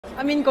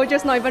I mean,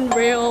 Gojo's not even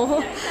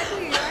real.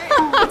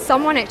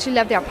 Someone actually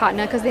left their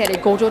partner because they had a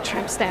Gojo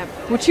tramp stamp.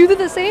 Would you do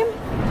the same?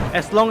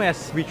 As long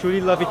as we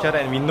truly love each other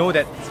and we know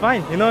that it's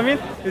fine, you know what I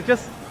mean? It's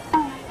just...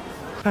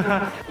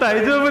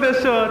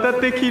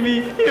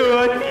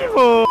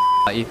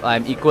 If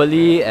I'm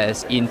equally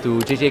as into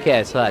JJK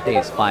as her, I think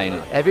it's fine.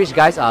 Average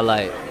guys are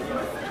like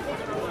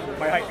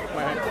My height.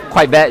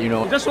 quite bad, you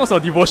know. It just shows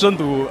a devotion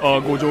to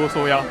Gojo,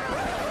 so yeah.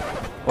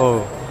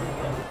 Oh.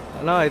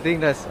 Now I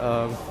think that's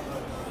a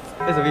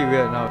bit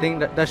weird now. I think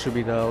that should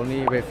be the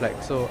only red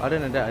flag. So other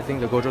than that, I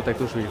think the Gojo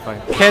tattoo should be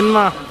fine. Can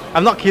ma?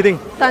 I'm not kidding.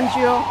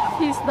 Tanjiro,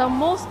 he's the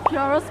most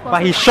purest person.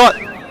 But he's short.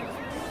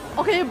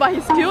 Okay, but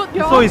he's cute,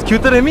 yo. So he's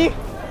cuter than me?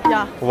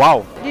 Yeah.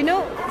 Wow. Do you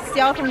know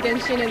Xiao from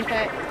Genshin, in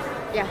fact?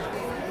 Yeah.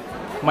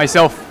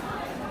 Myself.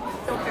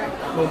 Okay.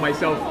 No,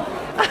 myself.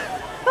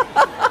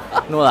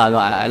 No,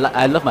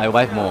 I love my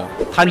wife more.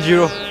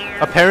 Tanjiro.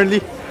 Apparently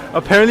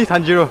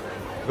Tanjiro.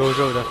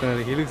 Gojo,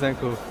 definitely. He looks damn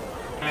cool.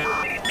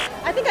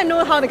 I think I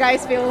know how the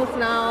guys feels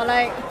now.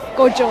 Like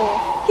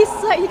Gojo, he's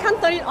like he can't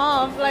turn it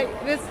off. Like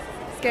this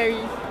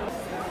scary.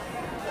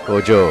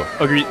 Gojo.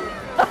 Agreed.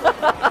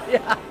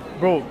 Yeah.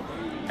 Bro,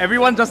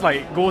 everyone just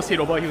like goes head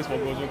over heels for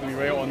Gojo, to be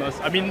very honest.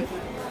 I mean,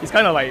 it's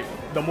kind of like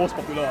the most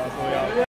popular, so yeah.